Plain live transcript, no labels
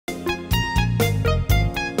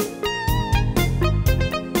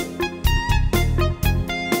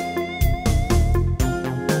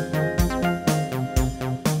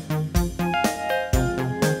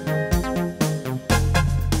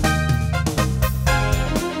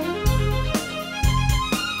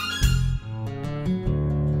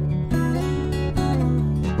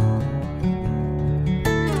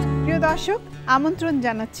দর্শক আমন্ত্রণ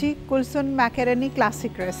জানাচ্ছি কুলসুন ম্যাকারনি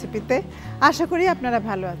ক্লাসিক রেসিপিতে। আশা করি আপনারা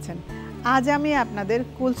ভালো আছেন। আজ আমি আপনাদের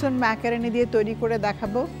কুলসুন ম্যাকারনি দিয়ে তৈরি করে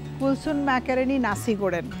দেখাবো কুলসুন ম্যাকারনি নাসি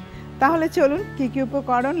গোড়েন। তাহলে চলুন কি কি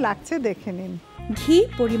উপকরণ লাগছে দেখে নিন। ঘি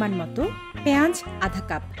পরিমাণ মতো, পেঁয়াজ আধা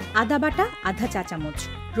কাপ, আদা বাটা আধা চা চামচ,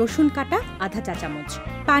 রসুন কাটা আধা চা চামচ,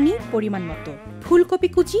 পানি পরিমাণ মতো, ফুলকপি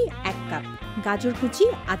কুচি 1 কাপ, গাজর কুচি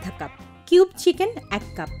আধা cup, cube chicken 1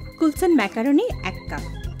 cup, কুলসুন macaroni 1 cup,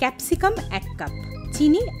 capsicum 1 cup,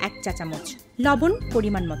 চিনি 1 চা চামচ, লবণ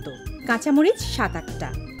পরিমাণ মতো, কাঁচামরিচ 7-8টা,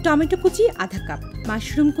 টমেটো কুচি আধা কাপ,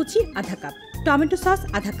 মাশরুম কুচি আধা কাপ, টমেটো সস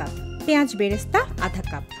আধা কাপ, পেঁয়াজ বেরেস্তা আধা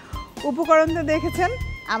কাপ। উপকরণটা দেখেছেন।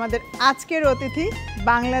 আমাদের আজকের অতিথি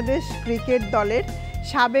বাংলাদেশ ক্রিকেট দলের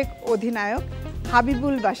সাবেক অধিনায়ক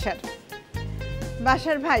হাবিবুল বাশার।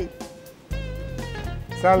 বাশার ভাই,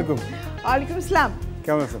 আসসালামু আলাইকুম। ওয়ালাইকুম আসসালাম।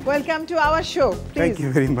 কেমন আছেন? Welcome to our show. Thank you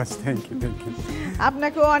very much. Thank you.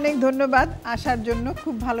 আপনাকেও অনেক ধন্যবাদ আসার জন্য,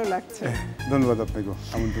 খুব ভালো লাগছে। ধন্যবাদ আপনাকেও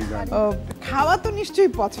আমন্ত্রণ জানাই। খাওয়া তো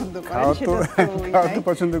নিশ্চয়ই পছন্দ করেন, খাওয়া তো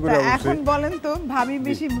পছন্দ করি অবশ্যই। এখন বলেন তো, ভাবি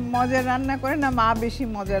বেশি মজার রান্না করে না মা বেশি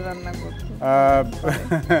মজার রান্না করতে?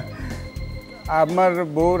 আমার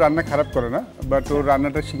বউ রান্না খারাপ করে না, বাট ওর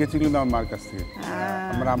রান্নাটা শিখেছি কিন্তু আমার মার কাছ থেকে।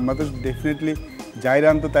 আমার আম্মা তো ডেফিনেটলি যাই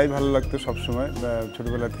রান্নতো তাই ভালো লাগতো সবসময়,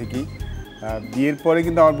 ছোটবেলা থেকেই। বিয়ের পরে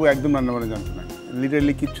কিন্তু আমার বউ একদম রান্না বান্না জানতো না,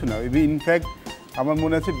 লিটারালি কিচ্ছু না। ইনফ্যাক্ট আমার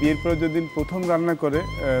মনে আছে বিয়ের পরে যেদিন প্রথম রান্না করে,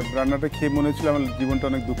 রান্নাটা খেয়ে মনে হচ্ছিল আমার জীবনটা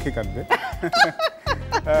অনেক দুঃখে কাটবে।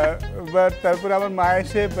 বাট তারপরে আমার মা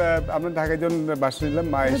এসে, আমরা ঢাকায় যখন বাসা নিলাম,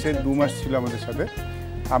 মা এসে 2 মাস ছিল আমাদের সাথে।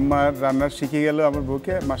 আমার রান্না শিখে গেল আমার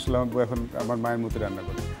বউকে, মাশাআল্লাহ আমার বউ এখন আমার মায়ের মতো রান্না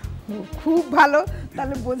করে। খুব ভালো,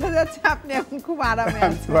 তাহলে বোঝা যাচ্ছে আপনি এখন খুব আরামে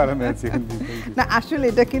আছেন। না, আসলে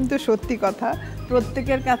এটা কিন্তু সত্যি কথা,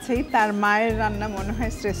 প্রত্যেকের কাছেই তার মায়ের রান্না মনে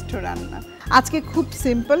হয় শ্রেষ্ঠ রান্না। আজকে খুব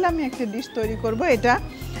সিম্পল আমি একটা ডিশ তৈরি করব। এটা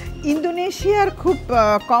ইন্দোনেশিয়ার খুব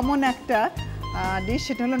কমন একটা ডিশ,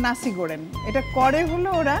 সেটা হলো নাসি গোড়েন। এটা করে হলো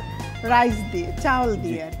ওরা রাইস দিয়ে, চাউল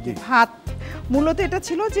দিয়ে আর কি, ভাত। মূলত এটা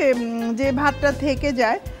ছিল যে ভাতটা থেকে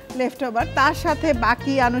যায় লেফট ওভার, তার সাথে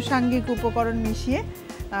বাকি আনুষাঙ্গিক উপকরণ মিশিয়ে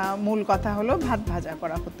মূল কথা হলো ভাত ভাজা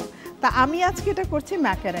করা হতো। তা আমি আজকে এটা করছি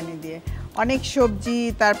ম্যাকারনি দিয়ে, অনেক সবজি,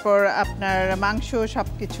 তারপর আপনার মাংস, সব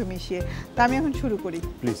কিছু মিশিয়ে। তা আমি এখন শুরু করি।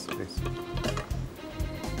 প্লিজ।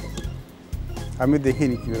 আমি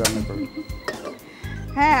দেখিনি কি রান্না করেন।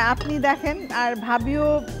 হ্যাঁ, আপনি দেখেন, আর ভাবিও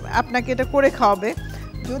আপনাকে এটা করে খাওয়াবে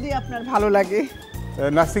যদি আপনার ভালো লাগে।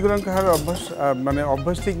 নাসি গোড়েন খাওয়ার অভ্যাস, মানে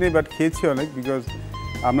অভ্যাস ঠিক নেই, বাট খেয়েছি অনেক। বিকজ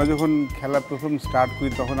আমরা যখন খেলা প্রথম স্টার্ট করি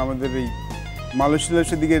তখন আমাদের এই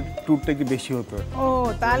মালয়েশিয়ার দিকে ট্যুরটা একটু বেশি হতো। ও,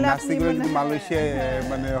 তাহলে নাসি গোড়েন কিন্তু মালয়েশিয়ায়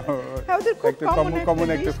মানে একটা কমন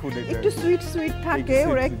একটা ফুড। একটু সুইট থাকে,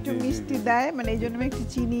 ওরা একটু মিষ্টি দেয়, মানে এই জন্য একটু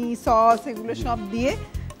চিনি, সস, এগুলো সব দিয়ে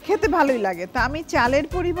খেতে ভালোই লাগে। তা আমি চালের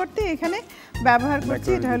পরিবর্তে এখানে ব্যবহার করছি,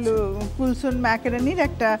 এটা হলো কুলসুন ম্যাকারনির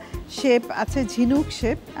একটা শেপ আছে, ঝিনুক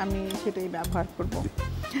শেপ, আমি সেটাই ব্যবহার করব।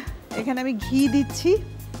 এখানে আমি ঘি দিচ্ছি,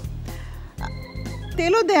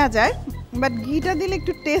 তেলও দেয়া যায়, বাট ঘিটা দিলে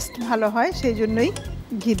একটু টেস্ট ভালো হয়, সেই জন্যই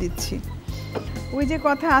ঘি দিচ্ছি। ওই যে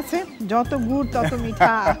কথা আছে, যত গুড় তত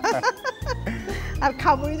মিঠা। আর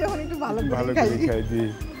খাবোই যখন একটু ভালো করে খাই।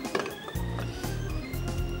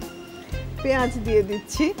 পেঁয়াজ দিয়ে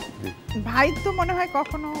দিচ্ছি। ভাই তো মনে হয়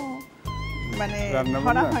কখনো মানে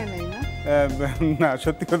ধরা হয় নাই না? না,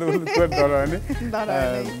 সত্যি কথা বলতে ধরা হয়নি।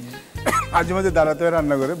 মাঝে মাঝে দাঁড়াতে হয়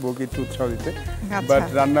রান্না করে বউকে একটু উৎসাহ দিতে, বাট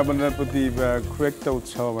রান্না বান্নার প্রতি খুব একটা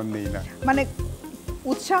উৎসাহ আমার নেই। না মানে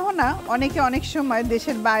উৎসাহ না, অনেকে অনেক সময়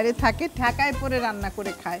দেশের বাইরে থাকে, ঠেকায় পরে রান্না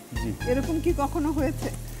করে খায়, এরকম কি কখনো হয়েছে?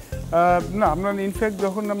 না, আমরা ইনফ্যাক্ট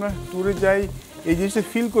যখন আমরা ট্যুরে যাই এই জিনিসটা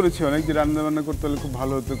ফিল করেছি অনেক, যে রান্না বান্না করতে হলে খুব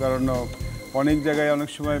ভালো হতো, কারণ অনেক জায়গায় অনেক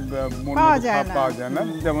সময় পাওয়া যায় না।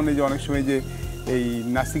 যেমন এই যে অনেক সময় যে এই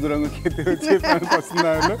নাসি গোড়েন খেতে হচ্ছে, পছন্দ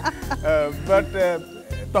হলো, বাট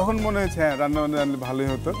তখন মনে হয়েছে হ্যাঁ রান্না বান্না জানলে ভালোই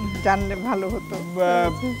হতো, জানলে ভালো হতো।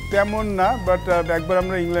 তেমন না, বাট একবার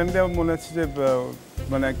আমরা ইংল্যান্ডে মনে আছে যে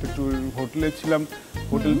মানে একটা ট্যুর হোটেলে ছিলাম,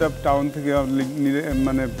 হোটেলটা টাউন থেকে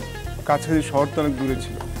মানে কাছাকাছি শহর তো অনেক দূরে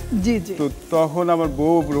ছিল। তো তখন আমার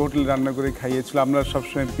বউ হোটেল রান্না করে খাইয়েছিল। আমরা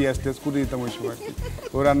সবসময় পেঁয়াজ টেস্ট করে দিতাম ওই সময়,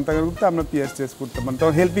 ও রান্না করতে আমরা পেঁয়াজ টেস্ট করতাম, মানে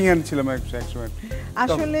তখন হেল্পিং হ্যান্ড ছিলাম এক সময়।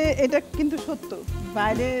 আসলে এটা কিন্তু সত্য,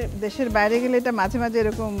 বাইরে দেশের বাইরে গেলে এটা মাঝে মাঝে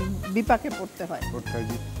এরকম বিপাকে পড়তে হয়।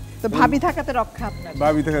 তো ভাবি থাকাতে রক্ষা, আপনার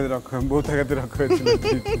ভাবি থাকাতে রক্ষা, বউ থাকাতে রক্ষা হয়েছিল।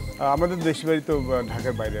 আমাদের দেশের বাড়ি তো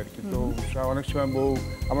ঢাকার বাইরে আর কি, তো অনেক সময় বউ,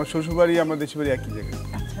 আমার শ্বশুর বাড়ি আমার দেশের বাড়ি একই জায়গায়,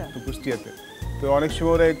 তো কুষ্টিয়াতে। তো অনেক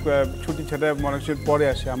সময় ওরা ছুটি ছাটা মানুষের পরে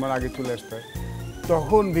আসে, আমার আগে চলে আসতে হয়,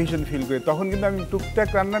 তখন ভীষণ ফিল করি। তখন কিন্তু আমি টুকটাক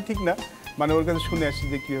রান্না ঠিক না, মানে ওর কাছে শুনে আসি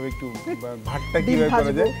যে কিভাবে একটু ভাতটা কিভাবে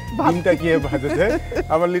করা যায়, ডিমটা কিভাবে ভাজা যায়।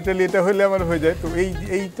 আমার লিটারালি এটা হলে আমার হয়ে যায়। তো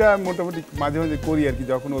এইটা মোটামুটি মাঝে মাঝে করি আর কি,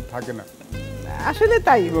 যখন ও থাকে না। আসলে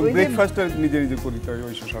তাই, ব্রেকফাস্টটা নিজে নিজে করি, তাই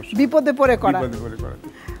ওই সব বিপদে পড়ে করা। করা।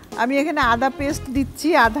 আমি এখানে আদা পেস্ট দিচ্ছি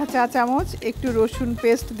আধা চা চামচ, একটু রসুন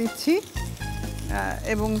পেস্ট দিচ্ছি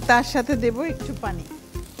এবং তার সাথে দেব একটু পানি।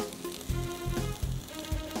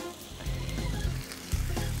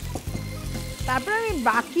 তারপর আমি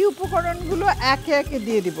বাকি উপকরণগুলো একে একে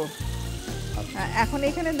দিয়ে দিব। এখন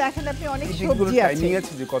এখানে দেখেন আপনি অনেক সবজি আছে। টাইমিং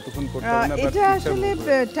আছে যে কতক্ষণ করতে হবে না, এটা আসলে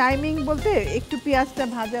টাইমিং বলতে একটু পেঁয়াজটা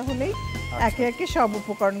ভাজা হলেই একে একে সব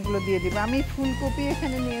উপকরণগুলো দিয়ে দিব। আমি ফুলকপি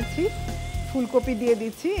এখানে নিয়েছি, ফুলকপি দিয়ে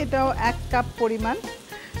দিচ্ছি, এটাও 1 কাপ পরিমাণ।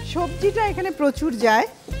 সবজিটা এখানে প্রচুর যায়,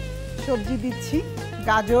 সবজি দিচ্ছি।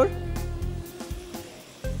 গাজর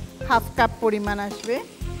হাফ কাপ পরিমাণ আসবে।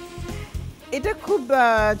 এটা খুব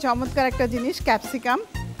চমৎকার একটা জিনিস, ক্যাপসিকাম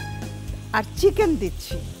আর চিকেন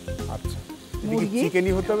দিচ্ছি। আচ্ছা, মুরগি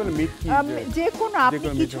চিকেনই হতে হবে না মিট কি? যে কোনো, আপনি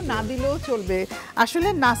কিছু না দিলেও চলবে। আসলে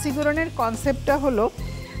নাসি গোরানের কনসেপ্টটা হলো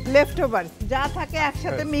লেফট ওভার যা থাকে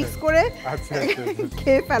একসাথে মিক্স করে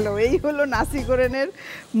খেয়ে ফেলো, এই হলো নাসি গোরানের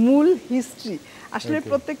মূল হিস্ট্রি। আসলে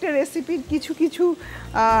প্রত্যেকটা রেসিপির কিছু কিছু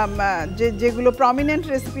যেগুলো প্রমিনেন্ট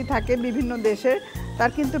রেসিপি থাকে বিভিন্ন দেশের,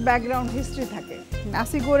 তার কিন্তু ব্যাকগ্রাউন্ড হিস্ট্রি থাকে।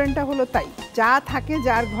 নাসি গোরানটা হলো তাই, যা থাকে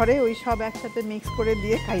যার ঘরে ওই সব একসাথে মিক্স করে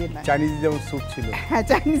দিয়ে খাইয়ে নেয়। চাইনিজে যেমন স্যুপ ছিল, হ্যাঁ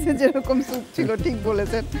চাইনিজে যেরকম স্যুপ ছিল, ঠিক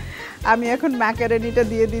বলেছেন। আমি এখন ম্যাকারনিটা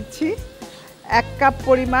দিয়ে দিচ্ছি 1 কাপ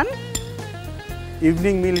পরিমাণ।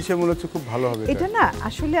 ইভিনিং মিল হিসেবে মনে হচ্ছে খুব ভালো হবে এটা। না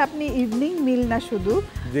আসলে আপনি ইভিনিং মিল না শুধু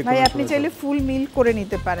ভাই, আপনি চাইলে ফুল মিল করে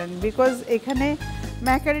নিতে পারেন, বিকজ এখানে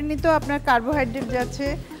ম্যাকারনি তো আপনার কার্বোহাইড্রেট যাচ্ছে,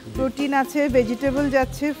 প্রোটিন আছে, ভেজিটেবল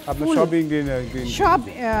যাচ্ছে, সব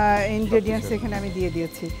ইনগ্রেডিয়েন্টস এখানে আমি দিয়ে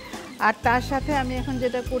দিয়েছি। আর তার সাথে আমি এখন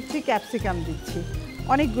যেটা করছি ক্যাপসিকাম দিচ্ছি,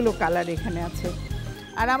 অনেকগুলো কালার এখানে আছে।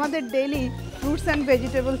 আর আমাদের ডেইলি ফ্রুটস অ্যান্ড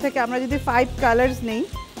ভেজিটেবল থেকে আমরা যদি 5 কালার্স নেই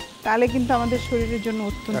তাহলে কিন্তু আমাদের শরীরের জন্য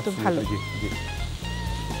অত্যন্ত ভালো।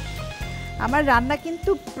 আমার রান্না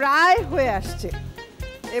কিন্তু প্রায় হয়ে আসছে।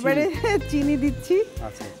 এবারে চিনি দিচ্ছি,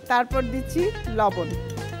 তারপর দিচ্ছি লবণ।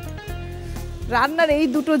 রান্নার এই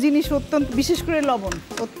দুটো জিনিস অত্যন্ত, বিশেষ করে লবণ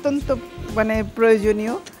অত্যন্ত মানে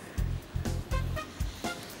প্রয়োজনীয়।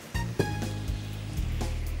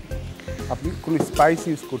 আপনি কোন স্পাইস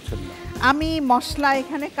ইউজ করছেন না? আমি মশলা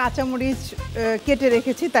এখানে কাঁচামরিচ কেটে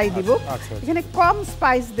রেখেছি তাই দিব। এখানে কম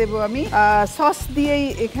স্পাইস দেব আমি। সস দিয়েই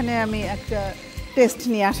এখানে আমি একটা টেস্ট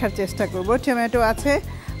নিয়ে আসার চেষ্টা করব। টমেটো আছে,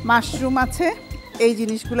 মাশরুম আছে, এই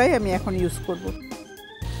জিনিসগুলাই আমি এখন ইউজ করব।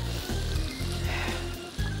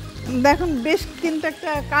 দেখুন বেশ কিন্তু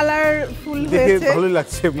একটা কালারফুল হয়েছে, ভালো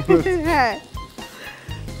লাগছে। হ্যাঁ,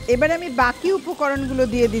 এবারে আমি বাকি উপকরণগুলো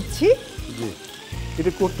দিয়ে দিচ্ছি। জি,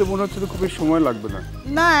 এটা করতে মনে হচ্ছে তো খুব সময় লাগবে না।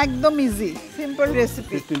 না, একদম ইজি, সিম্পল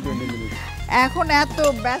রেসিপি। এখন এত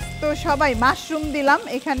ব্যস্ত সবাই, মাশরুম দিলাম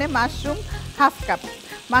এখানে, মাশরুম হাফ কাপ।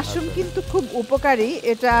 মাশরুম কিন্তু খুব উপকারী,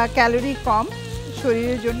 এটা ক্যালোরি কম,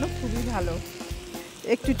 শরীরের জন্য খুবই ভালো।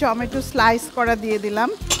 একটু টমেটো স্লাইস করা দিয়ে দিলাম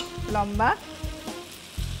লম্বা।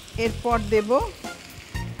 এরপর দেব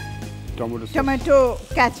টমেটো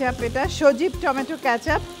ক্যাচাপ, এটা সজীব টমেটো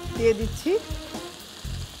ক্যাচাপ দিয়ে দিচ্ছি।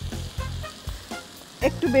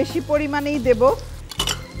 একটু বেশি পরিমাণেই দেব,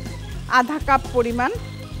 আধা কাপ পরিমাণ।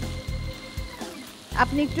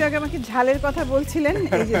 আপনি একটু আগে আমাকে ঝালের কথা বলছিলেন,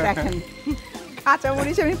 এই যে দেখেন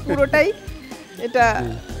কাঁচামরিচ আমি পুরোটাই এটা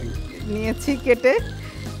নিয়েছি কেটে।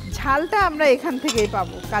 ঝালটা আমরা এখান থেকেই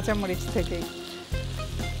পাবো, কাঁচামরিচ থেকেই।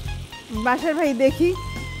 বাসার ভাই দেখি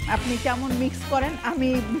আপনি কেমন মিক্স করেন, আমি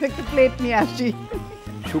একটা প্লেট নিয়ে আসি।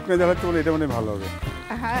 শুকনো ঝালের তো এটা মানে ভালো হবে।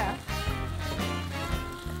 হ্যাঁ,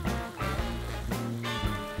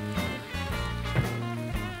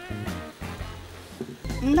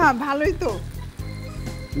 না ভালোই তো,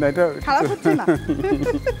 না এটা খারাপ হচ্ছে না।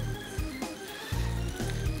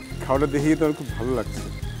 খাওয়াটা দেখিয়ে তো খুব ভালো লাগছে।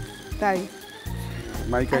 তাই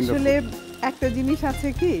আসলে একটা জিনিস আছে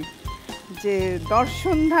কি, যে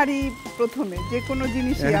দর্শনধারী প্রথমে যে কোনো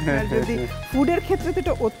জিনিসই আপনার যদি ফুডের ক্ষেত্রে তো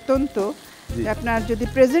এটা অত্যন্ত, আপনার যদি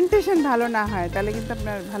প্রেজেন্টেশন ভালো না হয় তাহলে কিন্তু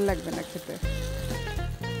আপনার ভালো লাগবে না খেতে।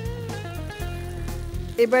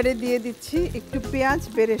 এবারে দিয়ে দিচ্ছি একটু পেঁয়াজ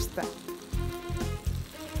বেরেস্তা।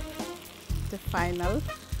 ফাইনাল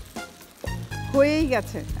হয়েই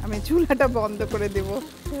গেছে, আমি চুলাটা বন্ধ করে দেব।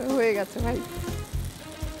 হয়ে গেছে ভাই,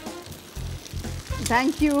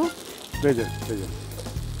 থ্যাংক ইউ।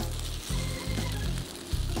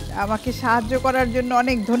 আমাকে সাহায্য করার জন্য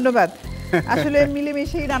অনেক ধন্যবাদ। আসলে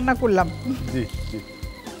মিলেমিশেই রান্না করলাম। জি জি,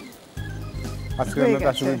 আজকে রান্নাটা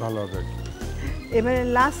আসলে ভালো হবে। এবারে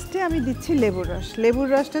লাস্টে আমি দিচ্ছি লেবুর রস। লেবুর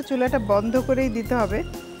রসটা চুলাটা বন্ধ করেই দিতে হবে,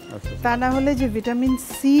 তা না হলে যে ভিটামিন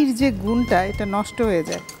সির যে গুণটা এটা নষ্ট হয়ে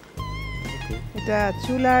যায়। এটা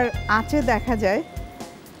চুলার আঁচে দেখা যায়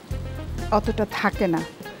অতটা থাকে না।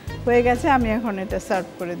 হয়ে গেছে, আমি এখন এটা সার্ভ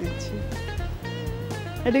করে দিচ্ছি।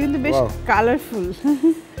 এটা কিন্তু বেশ কালারফুল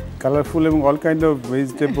কালারফুল এবং অল কাইন্ড অফ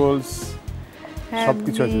ভেজিটেবলস,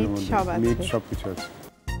 সবকিছু আছে এর মধ্যে, মিট সবকিছু আছে।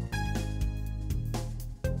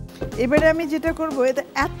 এবারে আমি যেটা করব, এটা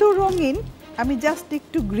এত রঙিন, আমি জাস্ট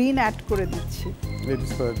একটু গ্রিন অ্যাড করে দিচ্ছি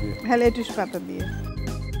লেটুস পাতা দিয়ে। হ্যাঁ, লেটুস পাতা দিয়ে।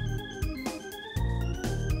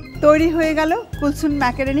 তৈরি হয়ে গেল কুলসুন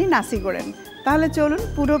ম্যাকারনি নাসি গোরেন। তাহলে চলুন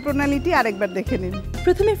পুরো প্রণালীটি আরেকবার দেখে নিন।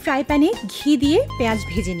 প্রথমে ফ্রাই প্যানে ঘি দিয়ে পেঁয়াজ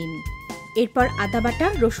ভেজে নিন। এরপর আদা বাটা,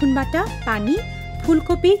 রসুন বাটা, পানি,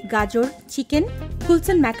 ফুলকপি, গাজর, চিকেন,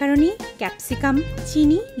 কুলসুন ম্যাকারনি, ক্যাপসিকাম,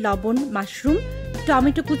 চিনি, লবণ, মাশরুম,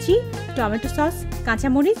 টমেটো কুচি, টমেটো সস,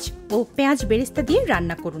 কাঁচামরিচ ও পেঁয়াজ বেরেস্তা দিয়ে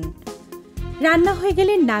রান্না করুন। রান্না হয়ে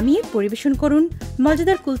গেলে নামিয়ে পরিবেশন করুন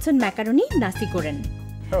মজাদার কুলসুন ম্যাকারনি নাসি গোরেন।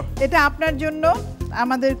 এটা আপনার জন্য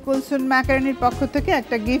আমাদের কুলসুন ম্যাকারনির পক্ষ থেকে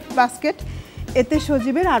একটা গিফট বাস্কেট। এতে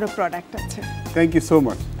সজীবের আরও প্রোডাক্ট আছে। Thank you so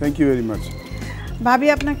much, thank you very much. ভাবি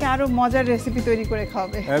আপনাকে আরো মজার রেসিপি তৈরি করে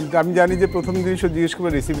খাওয়াবে। আমি জানি যে প্রথম দিন সে জিজ্ঞেস করবে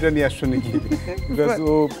রেসিপিটা নিয়ে আসছো নাকি, বিকজ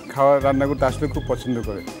ও খাওয়া রান্না করতে আসলে খুব পছন্দ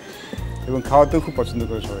করে এবং খাওয়াতেও খুব পছন্দ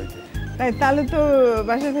করে সবাইকে। তাই তাহলে তো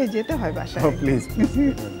বাসায় ভাই যেতে হয় বাসায়। Please,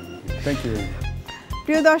 thank you.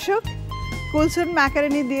 প্রিয় দর্শক, কুলসুন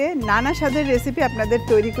ম্যাকারনি দিয়ে নানা স্বাদের রেসিপি আপনাদের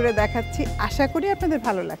তৈরি করে দেখাচ্ছি। আশা করি আপনাদের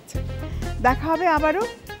ভালো লাগছে। দেখা হবে আবারও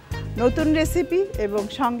নতুন রেসিপি এবং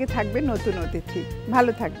সঙ্গে থাকবে নতুন অতিথি।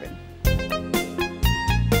 ভালো থাকবেন।